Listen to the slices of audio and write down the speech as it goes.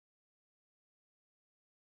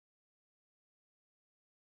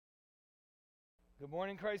Good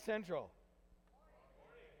morning, Christ Central.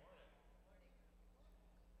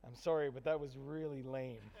 I'm sorry, but that was really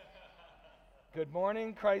lame. Good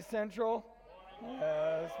morning, Christ Central.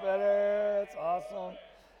 That's better. That's awesome.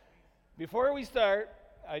 Before we start,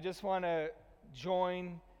 I just want to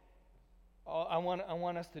join. I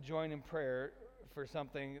want us to join in prayer for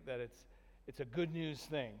something that it's a good news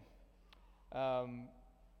thing.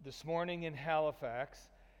 This morning in Halifax,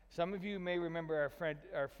 some of you may remember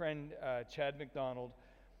our friend Chad McDonald.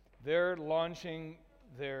 They're launching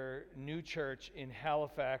their new church in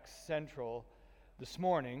Halifax Central this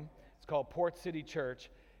morning. It's called Port City Church,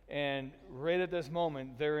 and right at this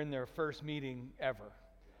moment, they're in their first meeting ever.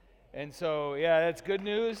 And so, yeah, that's good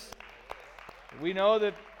news. We know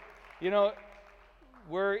that,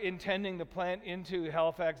 we're intending to plant into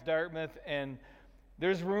Halifax, Dartmouth, and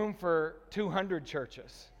there's room for 200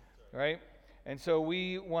 churches, right? And so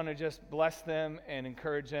we want to just bless them and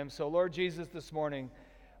encourage them. So, Lord Jesus, this morning,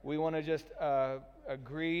 we want to just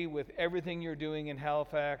agree with everything you're doing in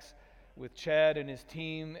Halifax, with Chad and his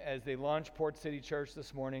team as they launch Port City Church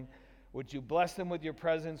this morning. Would you bless them with your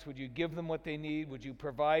presence? Would you give them what they need? Would you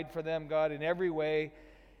provide for them, God, in every way?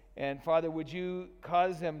 And Father, would you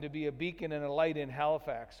cause them to be a beacon and a light in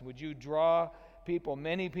Halifax? Would you draw people,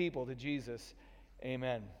 many people, to Jesus?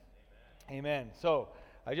 Amen. Amen. So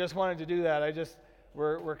I just wanted to do that.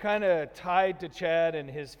 We're kind of tied to Chad and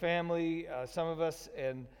his family, some of us,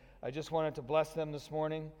 and I just wanted to bless them this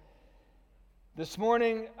morning. This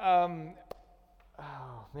morning, I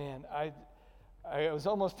was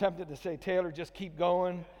almost tempted to say, Taylor, just keep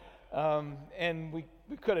going, and we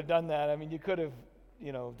could have done that. I mean, you could have,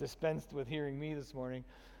 dispensed with hearing me this morning,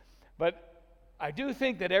 but I do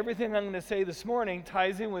think that everything I'm going to say this morning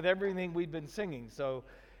ties in with everything we've been singing. So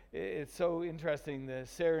it's so interesting, the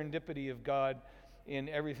serendipity of God in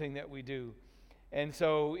everything that we do. And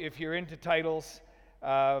so if you're into titles,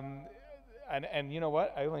 and you know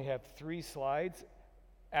what? I only have 3 slides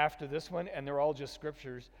after this one, and they're all just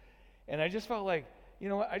scriptures. And I just felt like,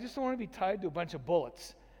 I just don't want to be tied to a bunch of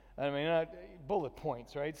bullets. I mean, not bullet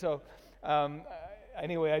points, right? So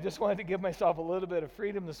anyway, I just wanted to give myself a little bit of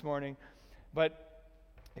freedom this morning. But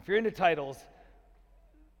if you're into titles,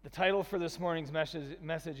 the title for this morning's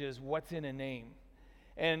message is What's in a Name?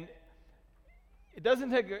 And it doesn't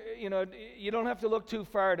take, you don't have to look too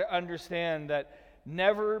far to understand that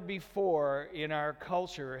never before in our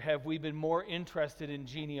culture have we been more interested in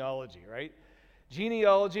genealogy, right?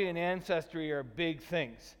 Genealogy and ancestry are big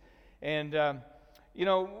things. And,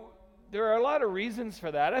 there are a lot of reasons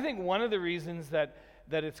for that. I think one of the reasons that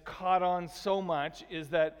it's caught on so much is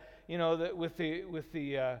that, that with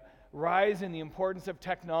the rise in the importance of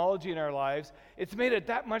technology in our lives, it's made it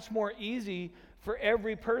that much more easy for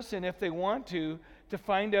every person, if they want to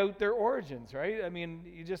find out their origins, right? I mean,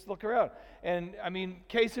 you just look around. And,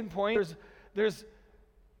 case in point, there's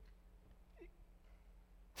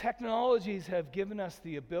technologies have given us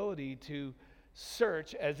the ability to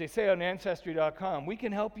search, as they say on Ancestry.com. We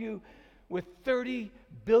can help you with 30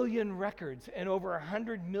 billion records and over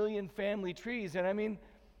 100 million family trees. And,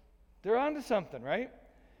 they're onto something, right?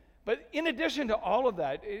 But in addition to all of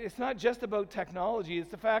that, it's not just about technology.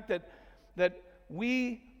 It's the fact that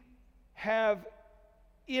we have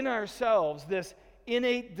in ourselves this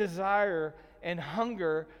innate desire and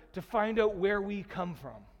hunger to find out where we come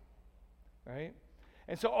from, right?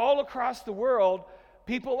 And so all across the world,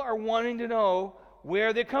 people are wanting to know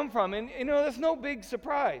where they come from. And, that's no big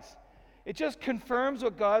surprise. It just confirms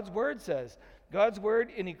what God's Word says. God's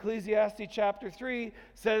Word in Ecclesiastes chapter 3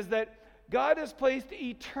 says that God has placed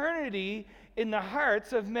eternity in the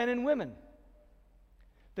hearts of men and women.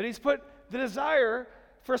 That He's put the desire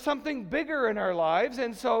for something bigger in our lives.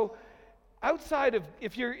 And so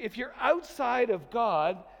if you're outside of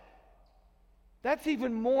God, that's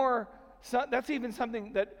even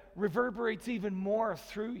something that reverberates even more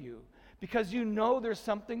through you, because there's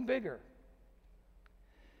something bigger.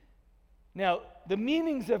 Now, the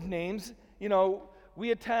meanings of names,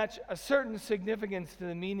 we attach a certain significance to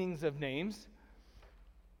the meanings of names.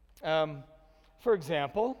 For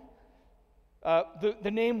example,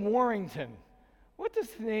 the name Warrington. What does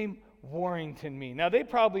the name Warrington mean? Now, they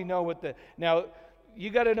probably know now, you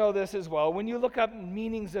got to know this as well. When you look up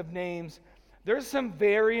meanings of names, there's some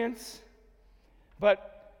variance,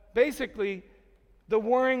 but basically, the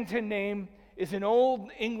Warrington name is an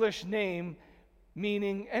old English name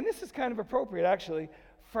meaning, and this is kind of appropriate actually,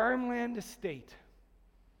 farmland estate.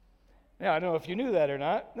 Now, I don't know if you knew that or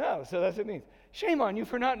not. No, so that's what it means. Shame on you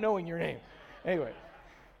for not knowing your name. Anyway.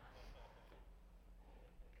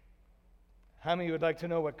 How many would like to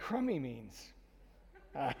know what crummy means?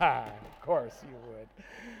 Of course you would.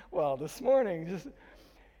 Well, this morning, just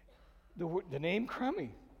the name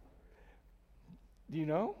Crummy. Do you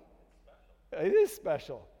know? It is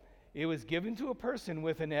special. It was given to a person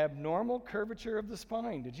with an abnormal curvature of the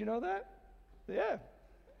spine. Did you know that? Yeah.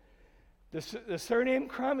 The surname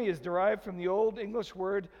Crummy is derived from the Old English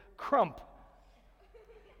word crump,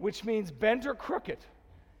 which means bent or crooked.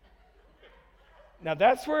 Now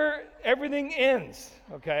that's where everything ends,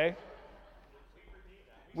 okay?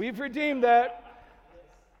 We've redeemed that.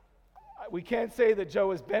 We can't say that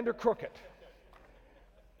Joe is bent or crooked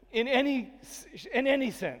in any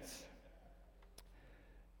sense.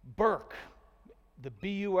 Burke, the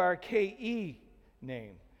Burke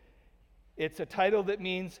name. It's a title that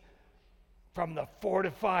means from the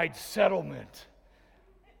fortified settlement.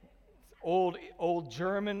 It's old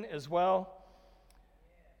German as well.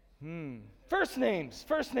 First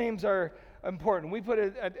names are important. We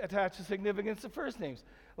attach a significance to first names.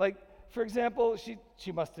 Like, for example,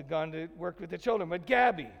 she must have gone to work with the children, but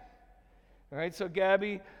Gabby. All right, so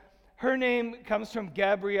Gabby, her name comes from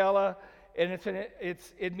Gabriella, and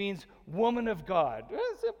it means woman of God. Well,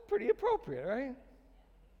 it's pretty appropriate, right?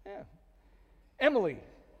 Yeah. Emily.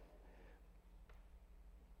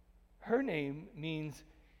 Her name means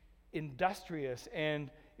industrious, and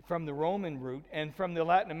from the Roman root and from the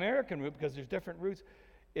Latin American root, because there's different roots,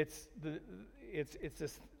 it's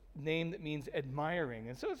this name that means admiring,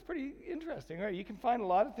 and so it's pretty interesting, right? You can find a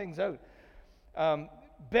lot of things out.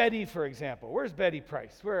 Betty, for example. Where's Betty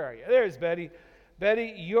Price? Where are you? There's Betty.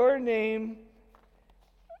 Betty, your name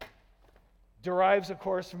derives, of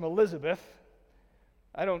course, from Elizabeth.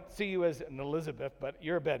 I don't see you as an Elizabeth, but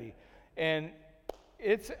you're Betty. And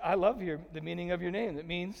I love the meaning of your name. It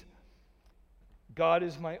means God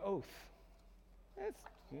is my oath.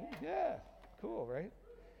 Yeah, cool, right?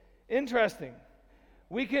 Interesting.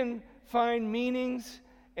 We can find meanings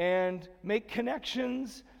and make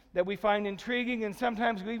connections that we find intriguing, and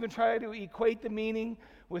sometimes we even try to equate the meaning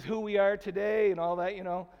with who we are today and all that, you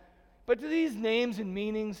know. But do these names and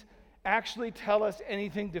meanings actually tell us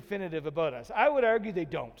anything definitive about us? I would argue they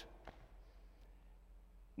don't.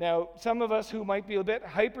 Now, some of us who might be a bit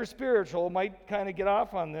hyper-spiritual might kind of get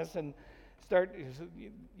off on this and start,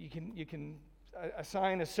 you can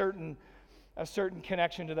assign a certain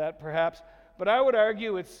connection to that perhaps, but I would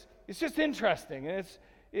argue it's just interesting, and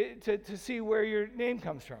to see where your name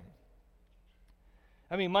comes from.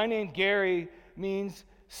 I mean, my name Gary means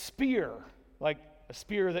spear, like a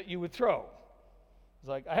spear that you would throw. It's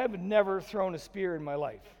like, I have never thrown a spear in my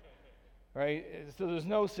life, right? So there's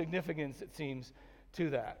no significance, it seems,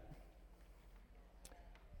 to that.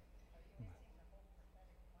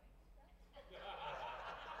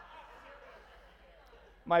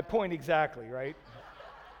 My point exactly, right?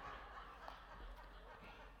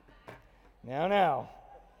 Now.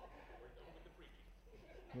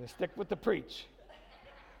 I'm going to stick with the preach.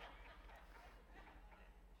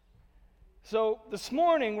 So this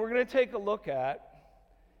morning, we're going to take a look at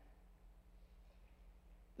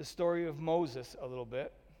the story of Moses a little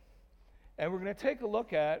bit. And we're going to take a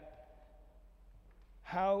look at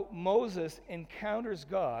how Moses encounters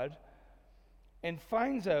God and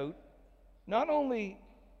finds out not only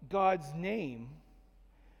God's name,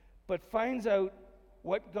 but finds out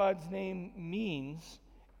what God's name means,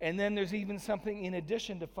 and then there's even something in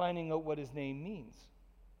addition to finding out what his name means.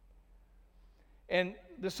 And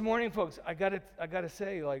this morning, folks, I gotta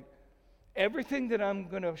say, like, everything that I'm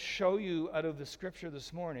going to show you out of the scripture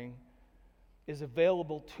this morning is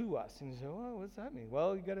available to us. And you say, well, what's that mean?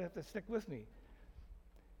 Well, you have to stick with me.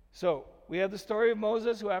 So, we have the story of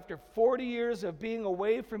Moses, who after 40 years of being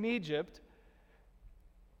away from Egypt,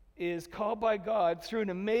 is called by God through an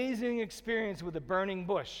amazing experience with a burning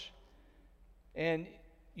bush. And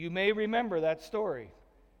you may remember that story.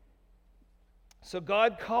 So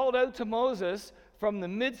God called out to Moses from the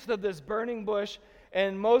midst of this burning bush,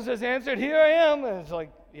 and Moses answered, "Here I am." And it's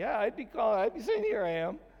like, yeah, I'd be saying, "Here I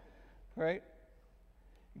am," right?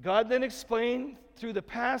 God then explained through the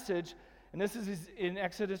passage, and this is in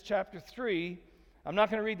Exodus chapter 3. I'm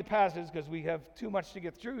not going to read the passage because we have too much to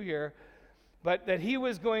get through here, but that he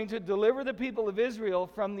was going to deliver the people of Israel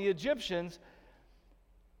from the Egyptians.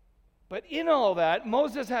 But in all that,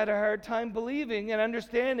 Moses had a hard time believing and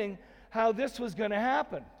understanding how this was going to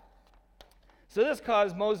happen. So this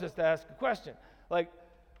caused Moses to ask a question, like,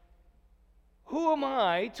 who am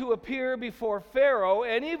I to appear before Pharaoh?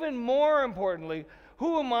 And even more importantly,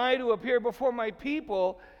 who am I to appear before my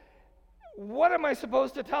people? What am I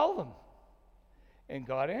supposed to tell them? And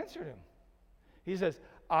God answered him. He says,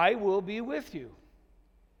 "I will be with you."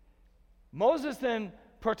 Moses then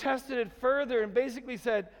protested it further and basically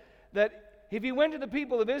said that if he went to the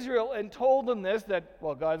people of Israel and told them this, that,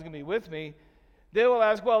 well, God's going to be with me, they will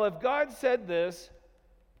ask, well, if God said this,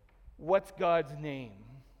 what's God's name?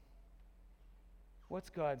 What's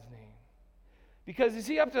God's name? Because you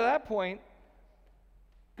see, up to that point,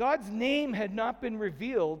 God's name had not been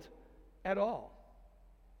revealed at all.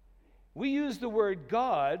 We use the word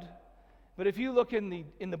God, but if you look in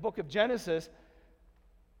the book of Genesis,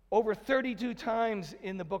 over 32 times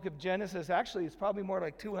in the book of Genesis, actually it's probably more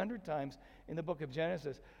like 200 times in the book of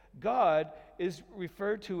Genesis, God is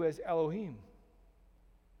referred to as Elohim.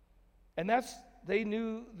 And they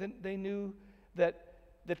knew that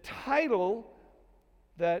the title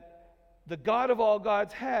that the God of all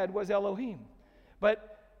gods had was Elohim.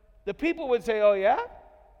 But the people would say, oh yeah?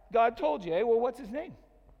 God told you, well, what's his name?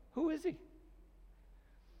 Who is he?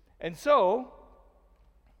 And so,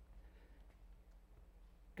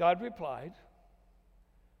 God replied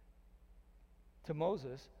to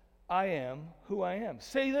Moses, I am who I am.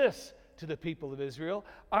 Say this to the people of Israel,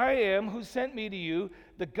 I am who sent me to you.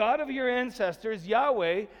 The God of your ancestors,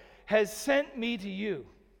 Yahweh, has sent me to you.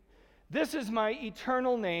 This is my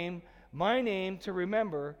eternal name, my name to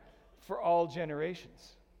remember for all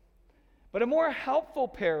generations. But a more helpful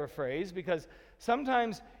paraphrase, because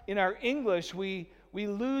sometimes in our English we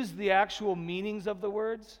lose the actual meanings of the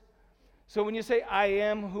words. So when you say, I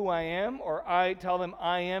am who I am, or I tell them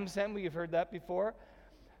I am sent me, you've heard that before,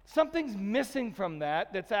 something's missing from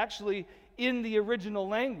that that's actually in the original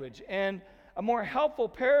language. And a more helpful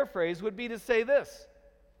paraphrase would be to say this.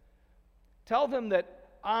 Tell them that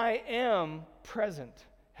I am present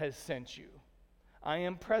has sent you. I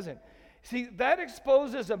am present. See, that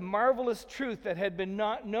exposes a marvelous truth that had been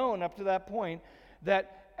not known up to that point,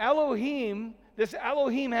 that Elohim, this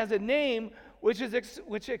Elohim has a name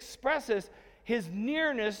which expresses his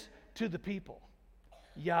nearness to the people.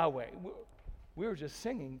 Yahweh. We were just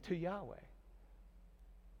singing to Yahweh.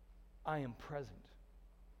 I am present.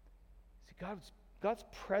 See, God's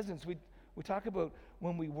presence, we talk about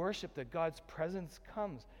when we worship that God's presence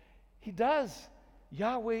comes. He does.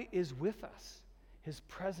 Yahweh is with us. His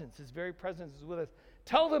presence, his very presence is with us.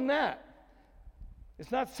 Tell them that.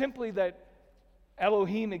 It's not simply that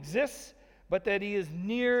Elohim exists, but that he is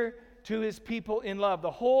near to his people in love.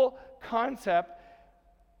 The whole concept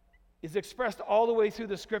is expressed all the way through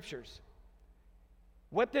the scriptures.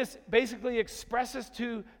 What this basically expresses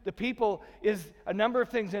to the people is a number of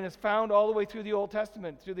things, and it's found all the way through the Old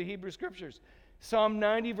Testament, through the Hebrew scriptures. Psalm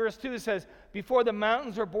 90 verse 2 says, before the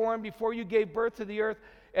mountains were born, before you gave birth to the earth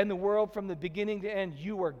and the world, from the beginning to end,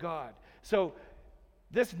 you are God. So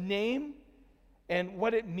this name and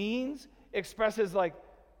what it means expresses like,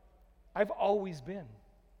 I've always been.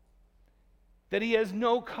 That he has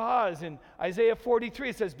no cause. In Isaiah 43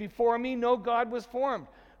 it says, before me no God was formed,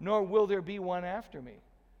 nor will there be one after me.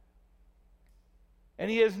 And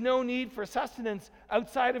he has no need for sustenance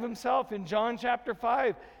outside of himself. In John chapter 5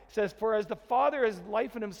 it says, for as the Father has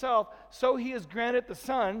life in himself, so he has granted the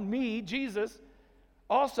Son, me, Jesus,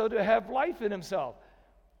 also to have life in himself.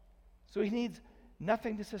 So he needs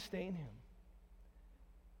nothing to sustain him.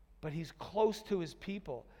 But he's close to his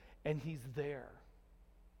people, and he's there.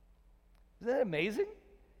 Isn't that amazing?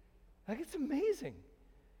 Like, it's amazing.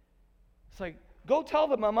 It's like, go tell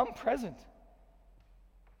them I'm present.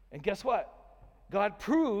 And guess what? God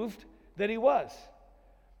proved that he was.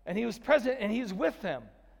 And he was present, and he's with them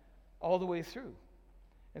all the way through.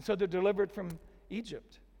 And so they're delivered from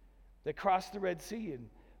Egypt. They crossed the Red Sea, and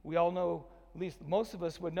we all know, at least most of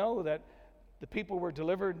us would know, that the people were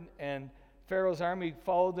delivered, and Pharaoh's army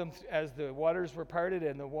followed them as the waters were parted,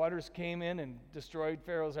 and the waters came in and destroyed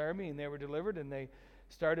Pharaoh's army, and they were delivered, and they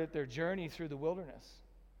started their journey through the wilderness.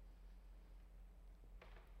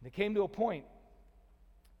 They came to a point,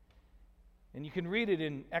 and you can read it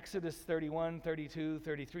in Exodus 31, 32,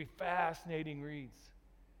 33, fascinating reads,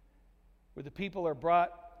 where the people are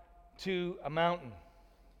brought to a mountain.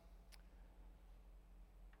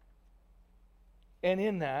 And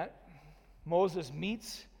in that, Moses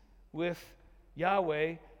meets with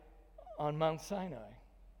Yahweh on Mount Sinai.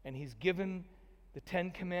 And he's given the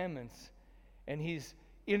 10 Commandments. And he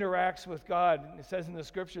interacts with God. It says in the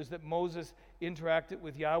scriptures that Moses interacted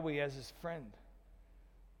with Yahweh as his friend,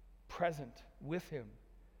 present with him.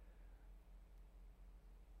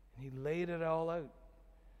 And he laid it all out.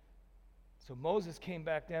 So Moses came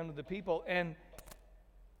back down to the people. And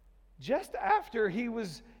just after he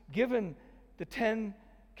was given the 10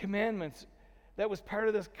 Commandments, that was part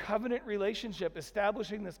of this covenant relationship,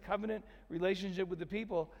 establishing this covenant relationship with the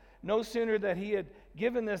people. No sooner that he had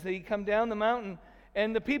given this, that he'd come down the mountain,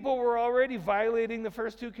 and the people were already violating the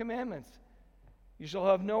first 2 commandments. You shall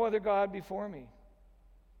have no other God before me.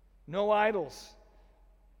 no idols.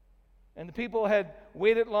 And the people had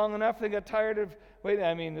waited long enough. They got tired of waiting.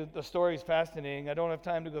 I mean, the story's fascinating. I don't have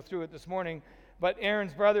time to go through it this morning. But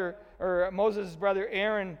Moses' brother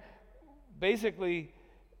Aaron, basically,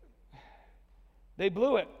 they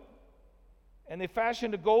blew it. And they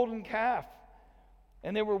fashioned a golden calf.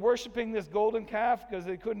 And they were worshiping this golden calf because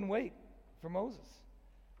they couldn't wait for Moses.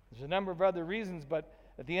 There's a number of other reasons, but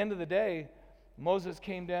at the end of the day, Moses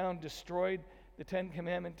came down, destroyed the Ten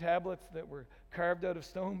Commandment tablets that were carved out of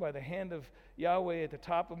stone by the hand of Yahweh at the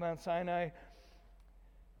top of Mount Sinai.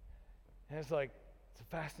 And it's a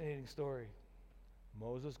fascinating story.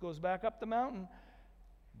 Moses goes back up the mountain.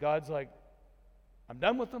 God's like, I'm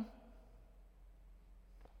done with them.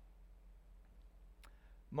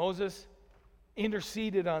 Moses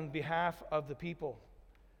interceded on behalf of the people.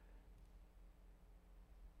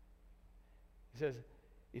 He says,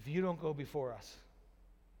 if you don't go before us,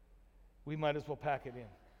 we might as well pack it in.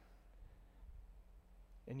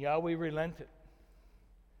 And Yahweh relented.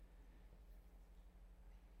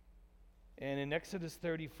 And in Exodus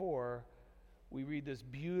 34, we read this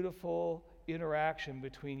beautiful interaction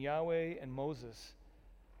between Yahweh and Moses,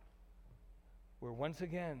 where once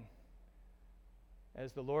again,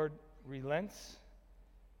 as the Lord relents,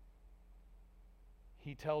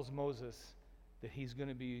 he tells Moses that he's going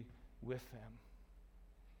to be with them.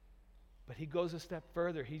 But he goes a step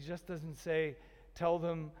further. He just doesn't say, tell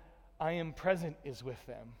them I am present is with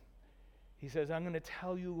them. He says, I'm going to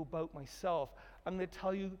tell you about myself. I'm going to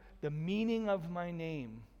tell you the meaning of my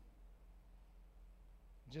name.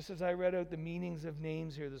 Just as I read out the meanings of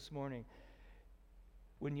names here this morning,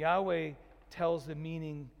 when Yahweh tells the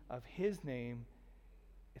meaning of his name,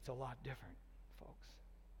 it's a lot different, folks.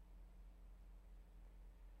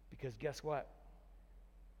 Because guess what?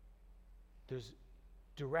 There's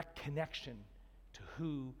direct connection to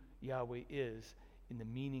who Yahweh is in the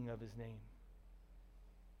meaning of his name.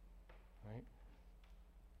 Right?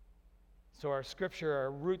 So our scripture,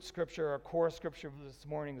 our root scripture, our core scripture for this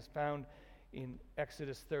morning is found in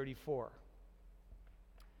Exodus 34.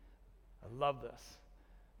 I love this.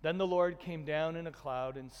 Then the Lord came down in a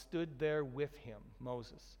cloud and stood there with him,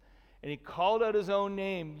 Moses. And he called out his own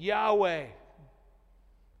name, Yahweh.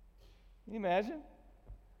 Can you imagine?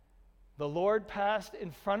 The Lord passed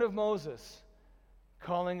in front of Moses,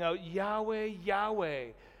 calling out, Yahweh, Yahweh,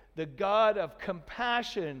 the God of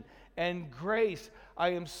compassion and grace. I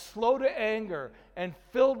am slow to anger and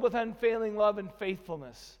filled with unfailing love and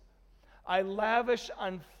faithfulness. I lavish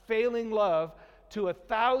unfailing love to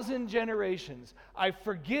 1,000 generations. I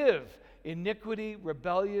forgive iniquity,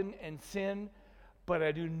 rebellion, and sin, but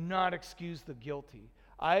I do not excuse the guilty.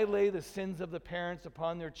 I lay the sins of the parents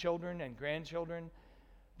upon their children and grandchildren.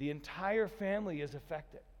 The entire family is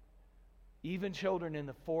affected, even children in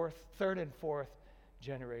the third and fourth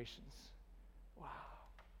generations. Wow.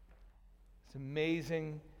 It's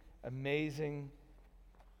amazing, amazing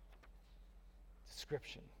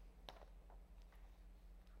description.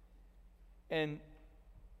 And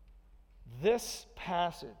this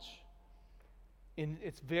passage, in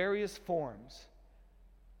its various forms,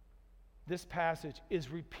 this passage is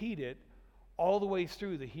repeated all the way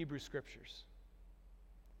through the Hebrew Scriptures.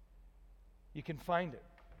 You can find it.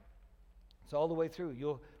 It's all the way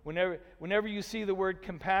through. Whenever you see the word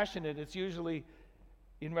compassionate, it's usually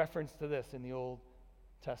in reference to this in the Old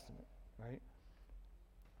Testament, right?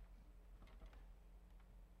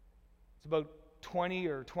 It's about 20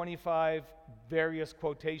 or 25 various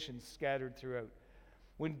quotations scattered throughout.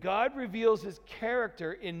 When God reveals his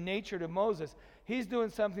character in nature to Moses, he's doing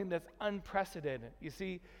something that's unprecedented. You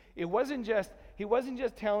see, he wasn't just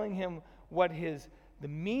telling him what the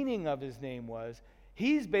meaning of his name was.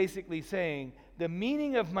 He's basically saying, the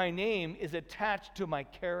meaning of my name is attached to my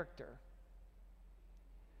character.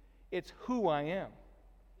 It's who I am.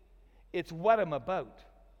 It's what I'm about.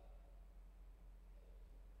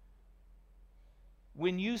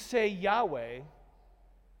 When you say Yahweh,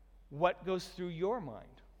 what goes through your mind?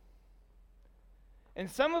 And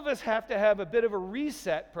some of us have to have a bit of a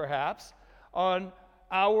reset, perhaps, on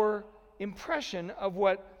our impression of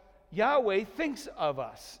what Yahweh thinks of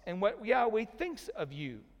us and what Yahweh thinks of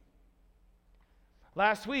you.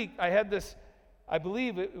 Last week, I had this, I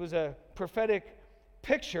believe it was a prophetic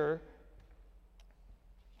picture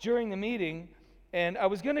during the meeting, and I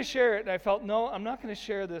was going to share it, and I felt, no, I'm not going to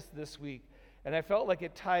share this week. And I felt like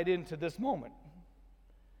it tied into this moment.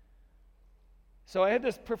 So I had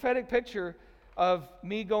this prophetic picture of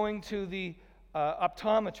me going to the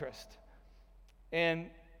optometrist.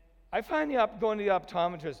 And I find going to the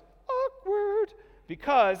optometrist awkward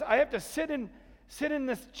because I have to sit in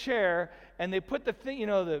this chair, and they put the thing,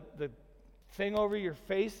 the thing over your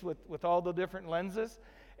face with all the different lenses.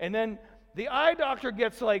 And then the eye doctor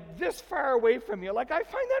gets like this far away from you. Like, I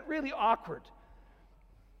find that really awkward.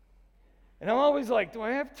 And I'm always like, do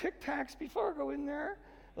I have Tic Tacs before I go in there?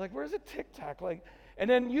 Like, where's a Tic Tac? Like, and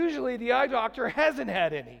then usually the eye doctor hasn't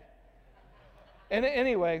had any. And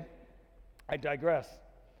anyway, I digress.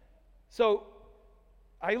 So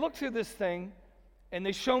I look through this thing, and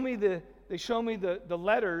they show me the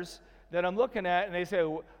letters that I'm looking at, and they say,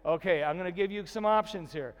 okay, I'm going to give you some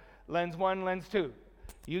options here. Lens 1, lens 2.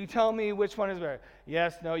 You tell me which one is better.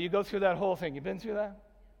 Yes, no, you go through that whole thing. You've been through that?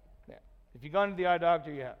 Yeah. If you've gone to the eye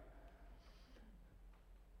doctor, you have.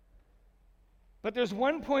 But there's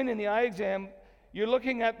one point in the eye exam, you're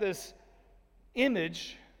looking at this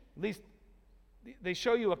image, at least they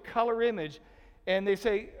show you a color image, and they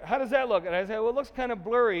say, how does that look? And I say, well, it looks kind of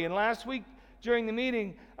blurry. And last week during the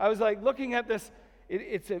meeting, I was like looking at this.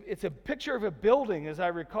 It's a picture of a building, as I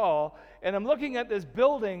recall, and I'm looking at this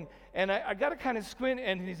building, and I got to kind of squint,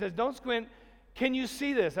 and he says, don't squint. Can you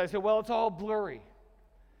see this? I said, well, it's all blurry.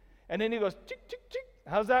 And then he goes, tick, tick, tick.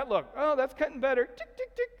 How's that look? Oh, that's cutting better. Tick,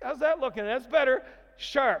 tick, tick. How's that looking? That's better.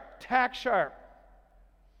 Sharp. Tack sharp.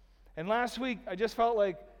 And last week, I just felt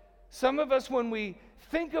like some of us, when we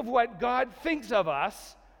think of what God thinks of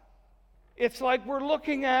us, it's like we're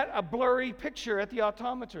looking at a blurry picture at the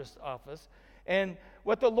optometrist's office. And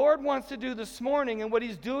what the Lord wants to do this morning, and what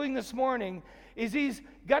He's doing this morning, is He's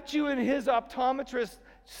got you in His optometrist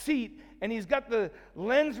seat, and He's got the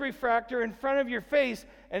lens refractor in front of your face,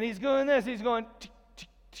 and He's doing this. He's going, tick, tick,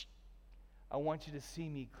 tick. I want you to see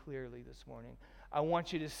me clearly this morning. I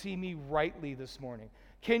want you to see me rightly this morning.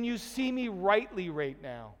 Can you see me rightly right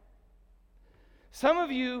now? Some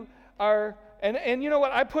of you are, and you know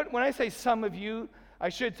what, when I say some of you, I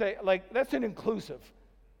should say, like, that's an inclusive.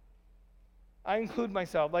 I include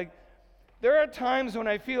myself. Like, there are times when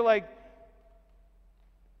I feel like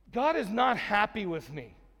God is not happy with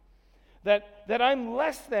me. That I'm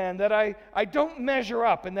less than, that I don't measure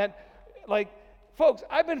up, and that, like, folks,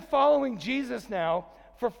 I've been following Jesus now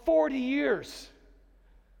for 40 years.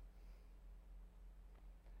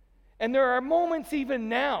 And there are moments even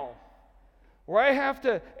now where I have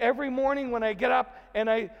to, every morning when I get up and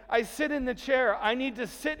I sit in the chair, I need to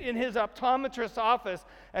sit in His optometrist's office,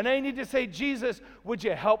 and I need to say, Jesus, would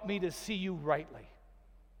you help me to see you rightly?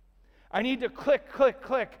 I need to click, click,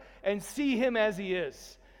 click, and see Him as He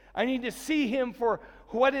is. I need to see Him for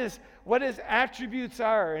what His attributes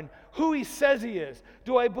are and who He says He is.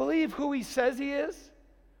 Do I believe who He says He is?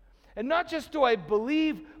 And not just do I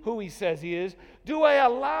believe who He says He is, do I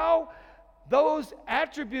allow those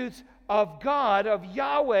attributes of God, of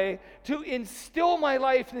Yahweh, to instill my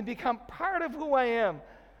life and become part of who I am?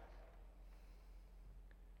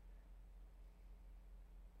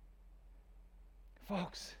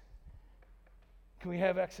 Folks, can we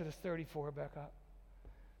have Exodus 34 back up?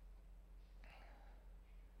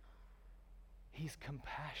 He's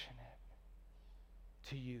compassionate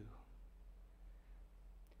to you.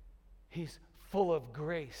 He's full of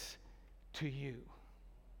grace to you.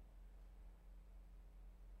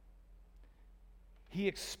 He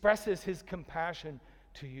expresses His compassion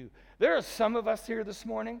to you. There are some of us here this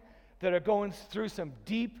morning that are going through some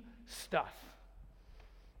deep stuff.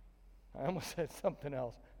 I almost said something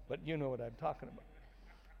else, but you know what I'm talking about.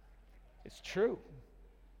 It's true.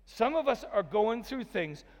 Some of us are going through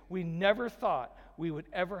things we never thought we would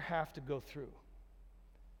ever have to go through.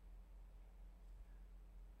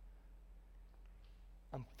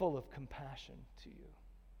 I'm full of compassion to you.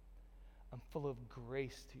 I'm full of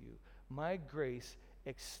grace to you. My grace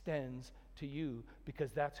extends to you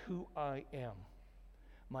because that's who I am.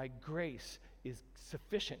 My grace is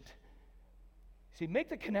sufficient. See, make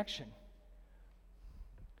the connection.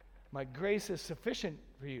 My grace is sufficient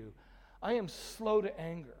for you. I am slow to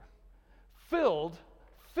anger, filled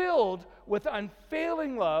with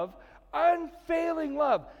unfailing love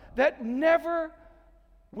that never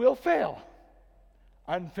will fail.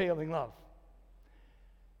 Unfailing love.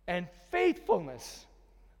 And faithfulness.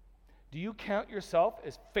 Do you count yourself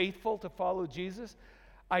as faithful to follow Jesus?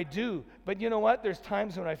 I do. But you know what? There's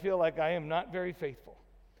times when I feel like I am not very faithful.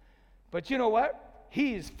 But you know what?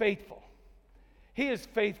 He is faithful. He is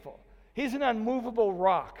faithful. He's an unmovable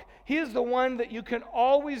rock. He is the one that you can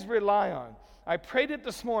always rely on. I prayed it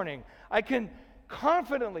this morning. I can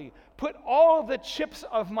confidently put all of the chips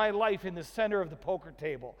of my life in the center of the poker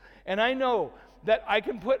table. And I know that I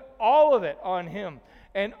can put all of it on Him.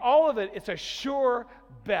 And all of it, it's a sure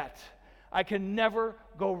bet. I can never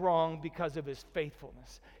go wrong because of His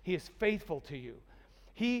faithfulness. He is faithful to you.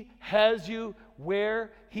 He has you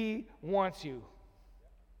where He wants you.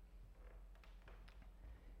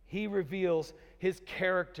 He reveals his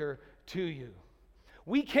character to you.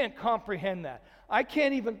 We can't comprehend that. I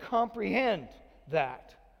can't even comprehend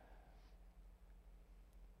that.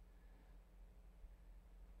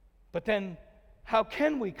 But then, how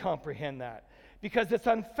can we comprehend that? Because it's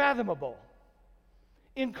unfathomable,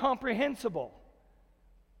 incomprehensible.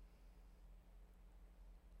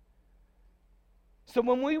 So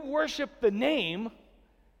when we worship the name,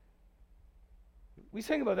 we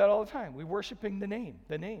sing about that all the time. We're worshiping the name,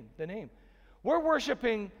 the name, the name. We're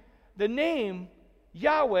worshiping the name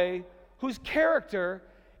Yahweh, whose character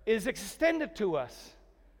is extended to us.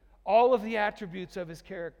 All of the attributes of his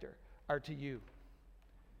character are to you.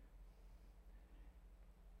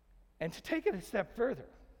 And to take it a step further,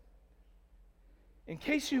 in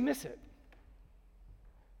case you miss it,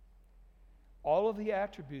 all of the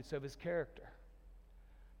attributes of his character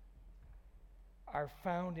are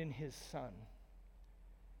found in his Son,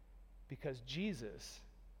 because Jesus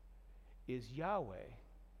is Yahweh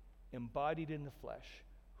embodied in the flesh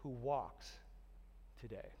who walks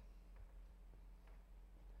today.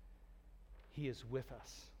 He is with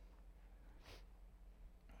us.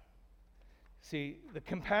 See, the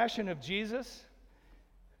compassion of Jesus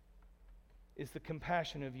is the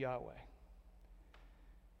compassion of Yahweh.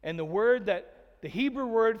 And the Hebrew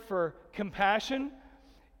word for compassion,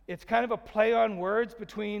 it's kind of a play on words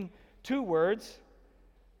between two words.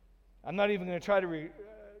 I'm not even going to try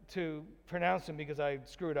to pronounce them because I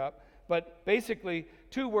screwed up. But basically,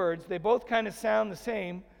 two words. They both kind of sound the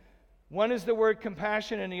same. One is the word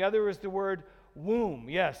compassion and the other is the word womb.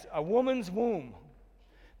 Yes, a woman's womb.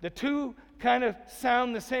 The two kind of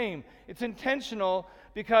sound the same. It's intentional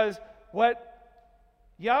because what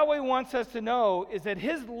Yahweh wants us to know is that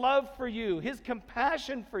his love for you, his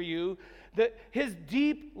compassion for you, that his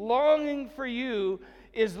deep longing for you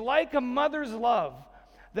is like a mother's love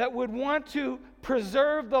that would want to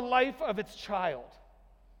preserve the life of its child.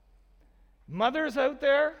 Mothers out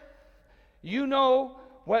there, you know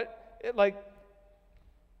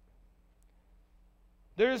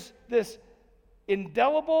there's this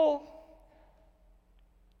indelible,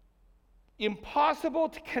 impossible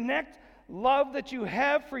to connect love that you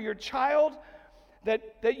have for your child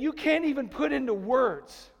that you can't even put into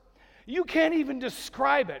words. You can't even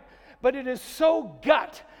describe it, but it is so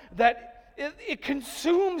gut that it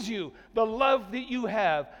consumes you, the love that you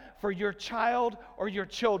have for your child or your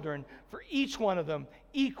children, for each one of them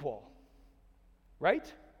equal.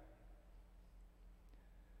 Right?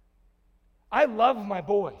 I love my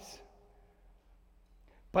boys.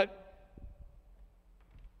 But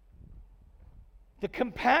the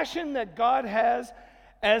compassion that God has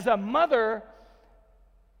as a mother,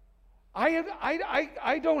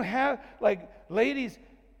 I don't have, ladies,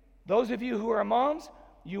 those of you who are moms,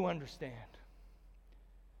 you understand.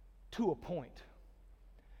 To a point.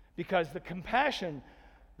 Because the compassion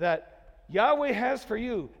that Yahweh has for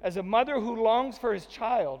you as a mother who longs for his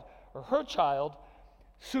child or her child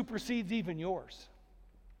supersedes even yours.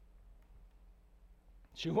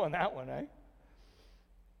 Chew on that one, eh?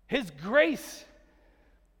 His grace.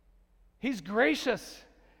 He's gracious.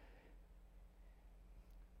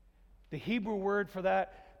 The Hebrew word for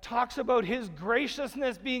that talks about his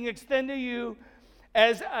graciousness being extended to you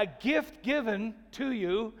as a gift given to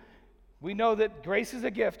you. We know that grace is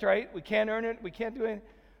a gift, right? We can't earn it. We can't do anything.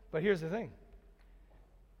 But here's the thing.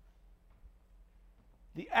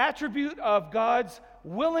 The attribute of God's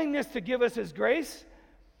willingness to give us his grace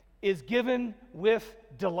is given with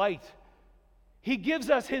delight. He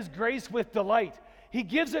gives us his grace with delight. He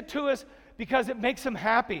gives it to us because it makes him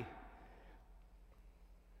happy.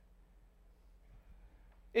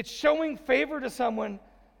 It's showing favor to someone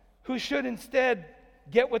who should instead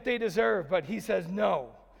get what they deserve, but he says no.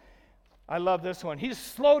 I love this one. He's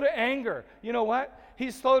slow to anger. You know what?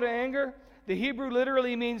 He's slow to anger. The Hebrew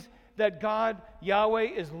literally means that God,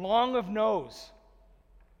 Yahweh, is long of nose.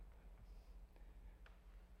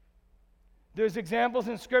 There's examples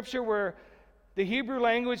in Scripture where the Hebrew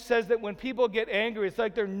language says that when people get angry, it's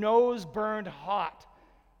like their nose burned hot.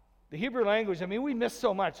 The Hebrew language, we miss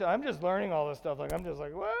so much. I'm just learning all this stuff. I'm just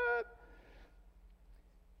like, what?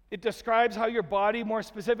 It describes how your body, more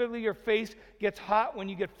specifically your face, gets hot when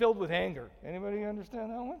you get filled with anger. Anybody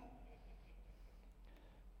understand that one?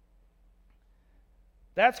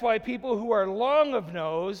 That's why people who are long of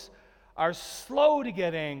nose are slow to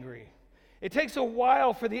get angry. It takes a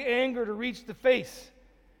while for the anger to reach the face.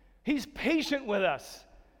 He's patient with us.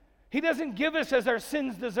 He doesn't give us as our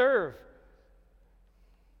sins deserve.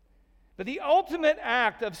 But the ultimate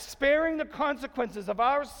act of sparing the consequences of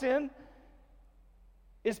our sin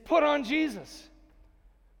is put on Jesus.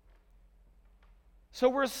 So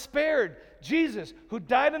we're spared Jesus, who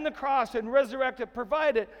died on the cross and resurrected,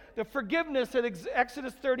 provided the forgiveness that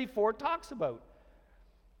Exodus 34 talks about.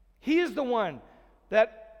 He is the one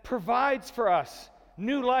that provides for us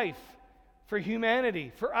new life, for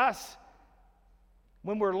humanity, for us,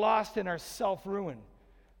 when we're lost in our self-ruin.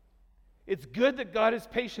 It's good that God is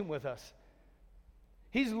patient with us.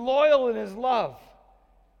 He's loyal in his love.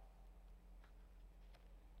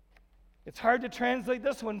 It's hard to translate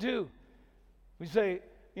this one too. We say,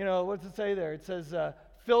 what's it say there? It says,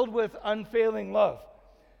 filled with unfailing love.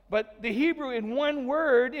 But the Hebrew in one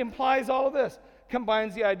word implies all of this.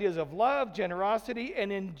 Combines the ideas of love, generosity,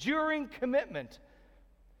 and enduring commitment,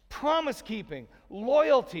 promise-keeping,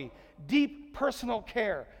 loyalty, deep personal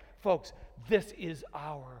care. Folks, this is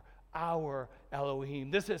our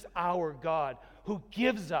Elohim. This is our God who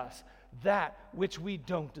gives us that which we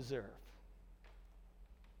don't deserve.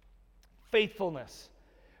 Faithfulness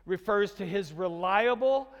refers to his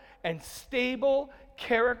reliable and stable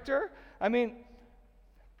character. I mean,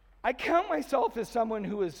 I count myself as someone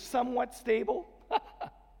who is somewhat stable.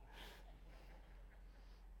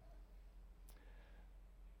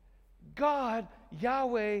 God,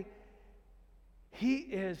 Yahweh, he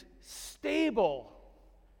is stable.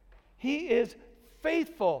 He is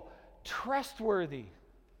faithful, trustworthy.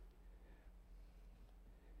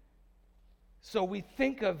 So we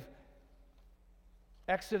think of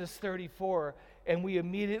Exodus 34, and we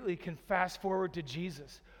immediately can fast forward to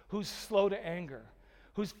Jesus, who's slow to anger,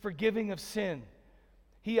 who's forgiving of sin.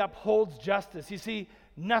 He upholds justice. You see,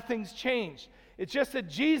 nothing's changed. It's just that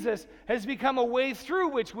Jesus has become a way through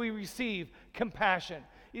which we receive compassion.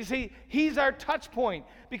 You see, he's our touch point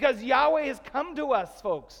because Yahweh has come to us,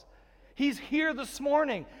 folks. He's here this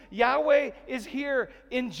morning. Yahweh is here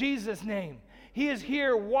in Jesus' name. He is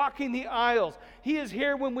here walking the aisles. He is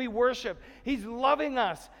here when we worship. He's loving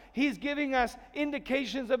us. He's giving us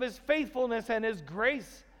indications of his faithfulness and his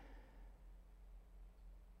grace.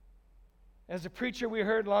 As a preacher we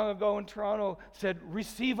heard long ago in Toronto said,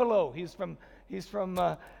 "Receive-a-lo." He's from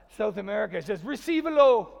South America. He says,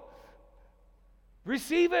 "Receive-a-lo."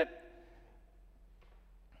 Receive it.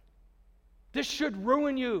 This should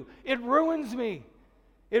ruin you. It ruins me.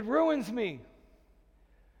 It ruins me.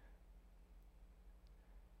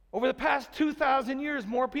 Over the past 2,000 years,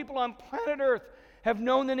 more people on planet Earth have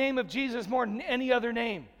known the name of Jesus more than any other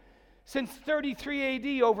name. Since 33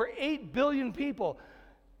 AD, over 8 billion people,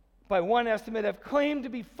 by one estimate, have claimed to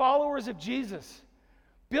be followers of Jesus.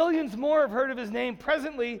 Billions more have heard of his name.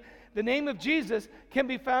 Presently, the name of Jesus can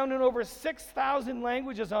be found in over 6,000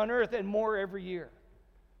 languages on earth and more every year.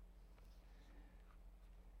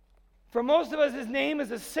 For most of us, his name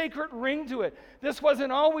has a sacred ring to it. This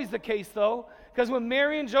wasn't always the case, though, because when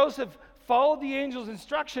Mary and Joseph followed the angel's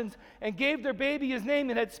instructions and gave their baby his name,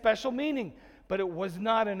 it had special meaning, but it was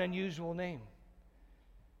not an unusual name.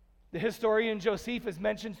 The historian Josephus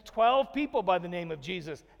mentions 12 people by the name of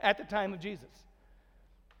Jesus at the time of Jesus.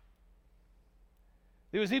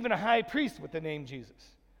 There was even a high priest with the name Jesus.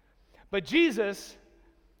 But Jesus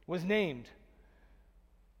was named.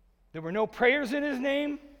 There were no prayers in his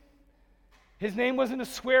name. His name wasn't a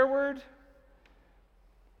swear word.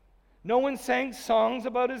 No one sang songs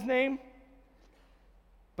about his name.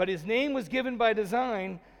 But his name was given by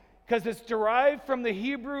design because it's derived from the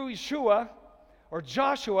Hebrew Yeshua, or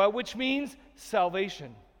Joshua, which means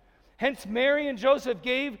salvation. Hence, Mary and Joseph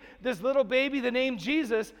gave this little baby the name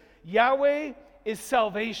Jesus. Yahweh is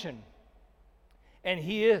salvation. And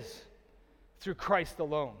he is through Christ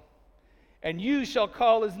alone. And you shall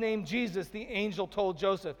call his name Jesus, the angel told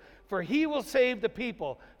Joseph, for he will save the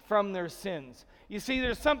people from their sins. You see,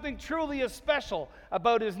 there's something truly special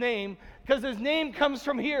about his name because his name comes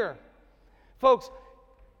from here. Folks,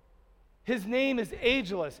 his name is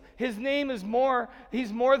ageless. His name is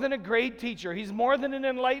he's more than a great teacher. He's more than an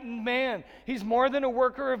enlightened man. He's more than a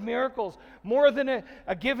worker of miracles, more than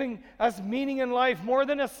a giving us meaning in life, more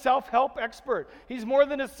than a self-help expert. He's more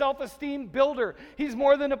than a self-esteem builder. He's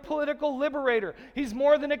more than a political liberator. He's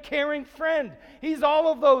more than a caring friend. He's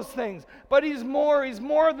all of those things. But he's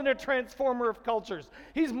more than a transformer of cultures.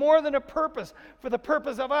 He's more than a purpose for the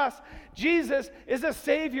purpose of us. Jesus is a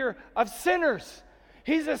savior of sinners.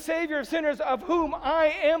 He's a savior of sinners, of whom I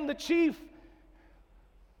am the chief.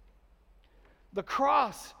 The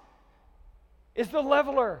cross is the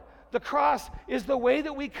leveler. The cross is the way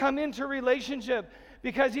that we come into relationship,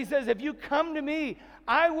 because he says, if you come to me,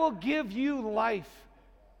 I will give you life,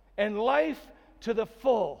 and life to the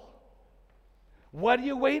full. What are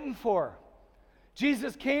you waiting for?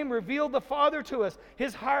 Jesus came, revealed the Father to us,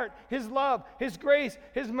 his heart, his love, his grace,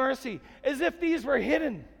 his mercy, as if these were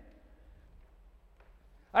hidden.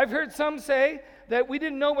 I've heard some say that we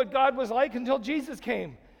didn't know what God was like until Jesus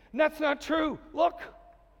came. And that's not true. Look.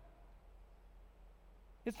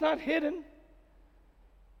 It's not hidden.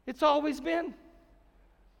 It's always been.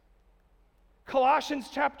 Colossians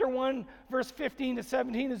chapter 1, verse 15 to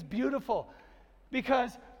 17 is beautiful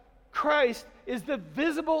because Christ is the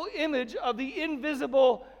visible image of the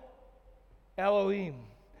invisible Elohim,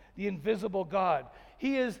 the invisible God.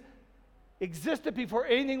 He is existed before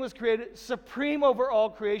anything was created, supreme over all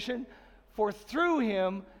creation, for through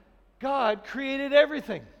him, God created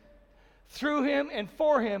everything. Through him and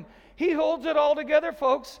for him, he holds it all together,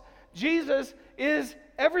 folks. Jesus is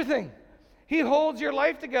everything. He holds your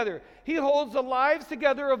life together. He holds the lives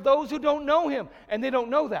together of those who don't know him, and they don't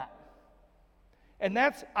know that. And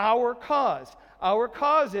that's our cause. Our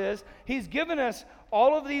cause is he's given us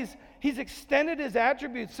all of these, he's extended his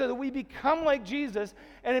attributes so that we become like Jesus,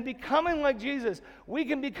 and in becoming like Jesus, we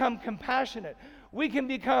can become compassionate. We can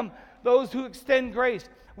become those who extend grace.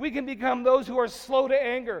 We can become those who are slow to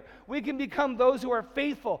anger. We can become those who are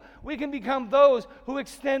faithful. We can become those who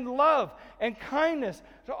extend love and kindness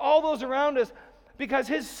to all those around us because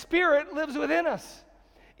his Spirit lives within us,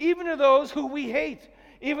 even to those who we hate,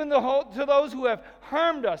 even to those who have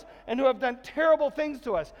harmed us and who have done terrible things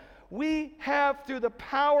to us. We have, through the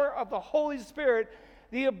power of the Holy Spirit,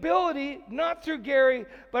 the ability, not through Gary,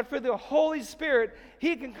 but for the Holy Spirit,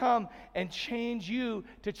 he can come and change you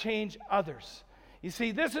to change others. You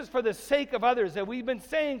see, this is for the sake of others that we've been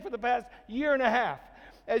saying for the past year and a half.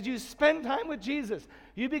 As you spend time with Jesus,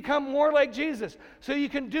 you become more like Jesus so you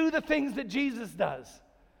can do the things that Jesus does.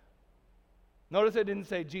 Notice I didn't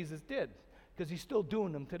say Jesus did, because he's still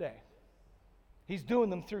doing them today. He's doing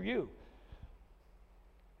them through you.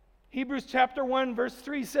 Hebrews chapter 1, verse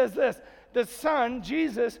 3 says this: the Son,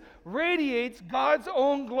 Jesus, radiates God's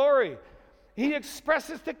own glory. He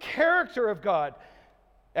expresses the character of God.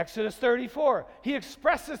 Exodus 34, he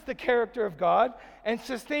expresses the character of God and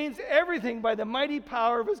sustains everything by the mighty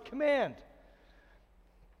power of his command.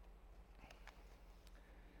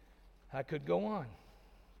 I could go on.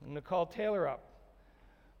 I'm going to call Taylor up.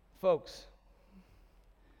 Folks,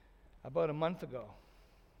 about a month ago,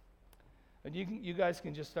 and you guys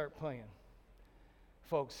can just start playing.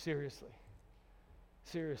 Folks, seriously.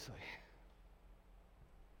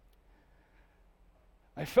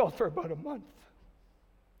 I felt for about a month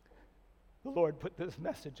the Lord put this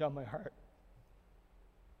message on my heart.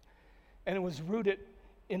 And it was rooted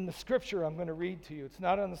in the scripture I'm going to read to you. It's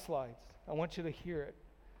not on the slides. I want you to hear it.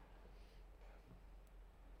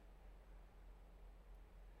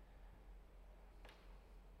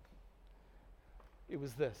 It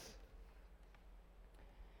was this.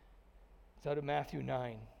 It's out of Matthew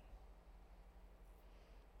 9.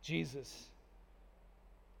 Jesus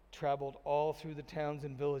traveled all through the towns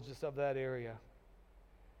and villages of that area,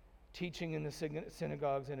 teaching in the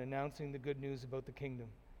synagogues and announcing the good news about the kingdom.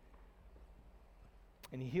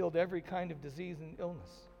 And he healed every kind of disease and illness.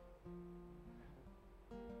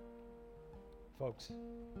 Folks,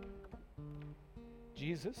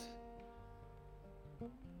 Jesus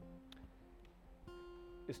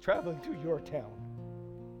is traveling through your town.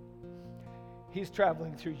 He's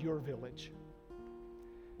traveling through your village.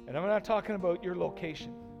 And I'm not talking about your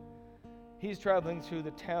location. He's traveling through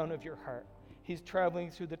the town of your heart. He's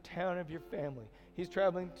traveling through the town of your family. He's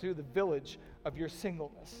traveling through the village of your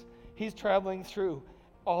singleness. He's traveling through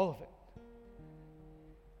all of it.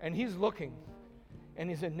 And he's looking and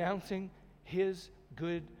he's announcing his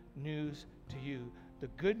good news to you. The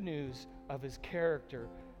good news of his character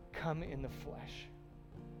come in the flesh.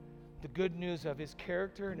 The good news of his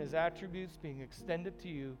character and his attributes being extended to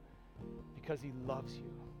you because he loves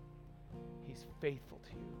you. He's faithful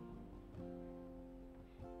to you.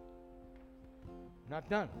 Not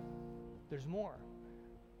done. There's more.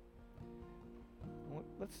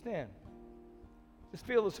 Let's stand. Just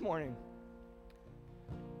feel this morning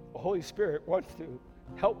the Holy Spirit wants to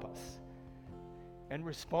help us and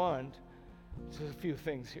respond to a few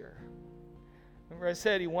things here. Remember I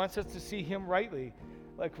said he wants us to see him rightly,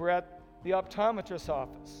 like we're at the optometrist's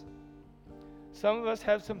office. Some of us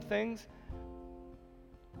have some things,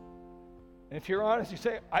 and if you're honest, you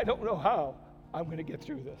say, I don't know how I'm going to get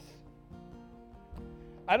through this.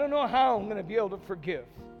 I don't know how I'm going to be able to forgive.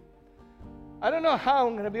 I don't know how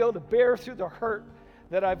I'm going to be able to bear through the hurt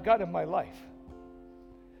that I've got in my life.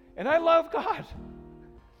 And I love God.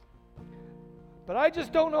 But I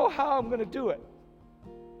just don't know how I'm going to do it.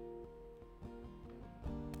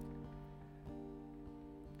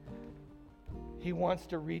 He wants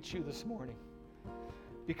to reach you this morning.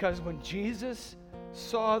 Because when Jesus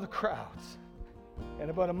saw the crowds, and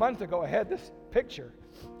about a month ago I had this picture.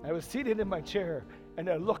 I was seated in my chair, And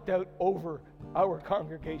I looked out over our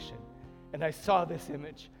congregation, and I saw this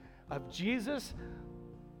image of Jesus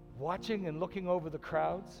watching and looking over the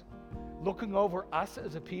crowds, looking over us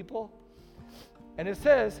as a people. And it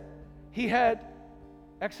says he had,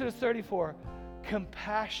 Exodus 34,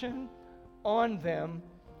 compassion on them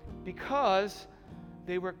because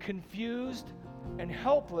they were confused and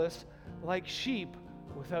helpless like sheep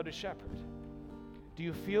without a shepherd. Do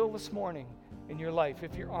you feel this morning in your life,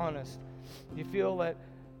 if you're honest, do you feel that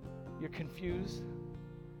you're confused?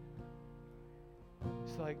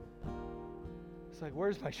 It's like,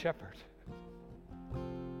 where's my shepherd?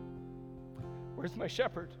 Where's my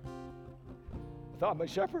shepherd? I thought my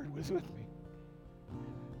shepherd was with me.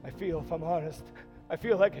 I feel, if I'm honest, I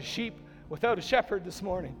feel like a sheep without a shepherd this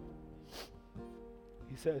morning.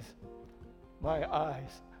 He says, my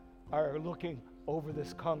eyes are looking over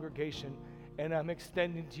this congregation, and I'm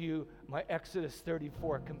extending to you my Exodus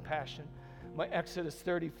 34 compassion, my Exodus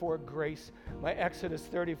 34 grace, my Exodus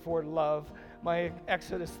 34 love, my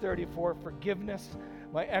Exodus 34 forgiveness,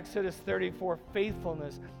 my Exodus 34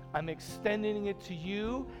 faithfulness. I'm extending it to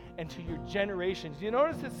you and to your generations. You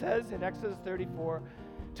notice it says in Exodus 34,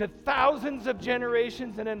 to thousands of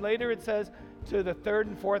generations, and then later it says to the third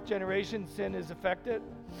and fourth generation sin is affected.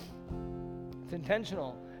 It's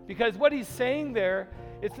intentional. Because what he's saying there,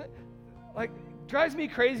 it's like, drives me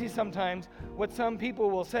crazy sometimes what some people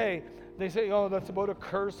will say. They say, oh, that's about a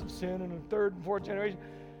curse of sin in the third and fourth generation.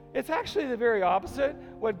 It's actually the very opposite.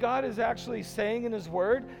 What God is actually saying in his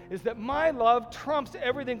word is that my love trumps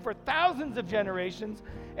everything for thousands of generations,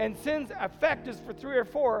 and sin's effect is for 3 or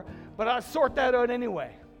 4, but I'll sort that out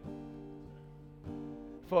anyway.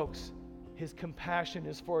 Folks, his compassion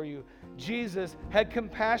is for you. Jesus had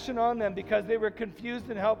compassion on them because they were confused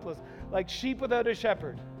and helpless, like sheep without a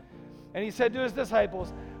shepherd. And he said to his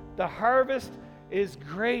disciples, the harvest is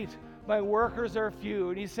great, my workers are few.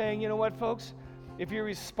 And he's saying, you know what, folks? If you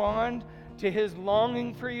respond to his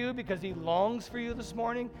longing for you, because he longs for you this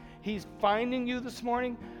morning, he's finding you this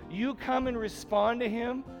morning, you come and respond to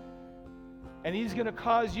him, and he's going to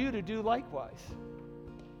cause you to do likewise.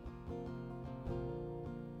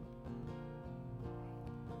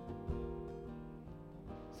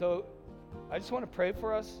 So I just want to pray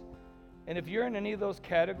for us. And if you're in any of those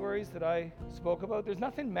categories that I spoke about, there's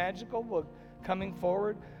nothing magical about coming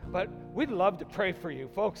forward, but we'd love to pray for you.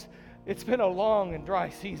 Folks, it's been a long and dry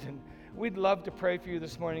season. We'd love to pray for you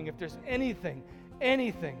this morning. If there's anything,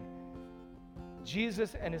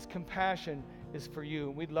 Jesus and his compassion is for you.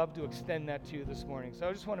 We'd love to extend that to you this morning. So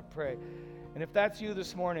I just want to pray. And if that's you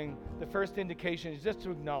this morning, the first indication is just to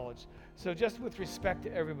acknowledge. So just with respect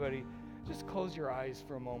to everybody, just close your eyes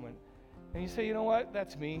for a moment. And you say, you know what?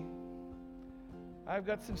 That's me. I've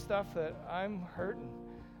got some stuff that I'm hurting.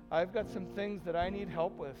 I've got some things that I need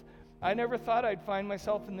help with. I never thought I'd find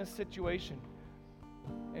myself in this situation.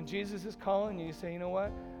 And Jesus is calling you. You say, you know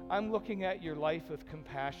what? I'm looking at your life with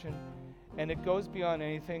compassion, and it goes beyond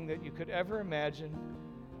anything that you could ever imagine.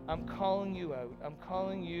 I'm calling you out. I'm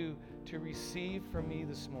calling you to receive from me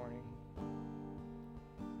this morning.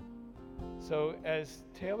 So as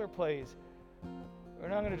Taylor plays, we're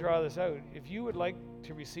not going to draw this out. If you would like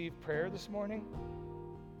to receive prayer this morning,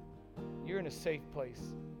 you're in a safe place.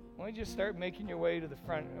 Why don't you start making your way to the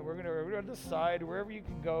front? We're going to go to the side, wherever you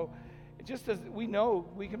can go. It just as we know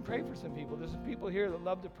we can pray for some people. There's some people here that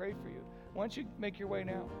love to pray for you. Why don't you make your way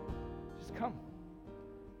now? Just come.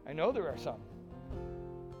 I know there are some.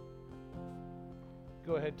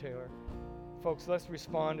 Go ahead, Taylor. Folks, let's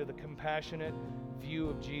respond to the compassionate view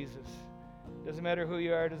of Jesus. Doesn't matter who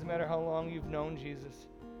you are. Doesn't matter how long you've known Jesus.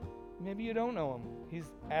 Maybe you don't know him.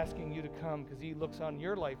 He's asking you to come because he looks on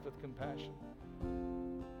your life with compassion.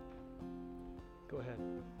 Go ahead.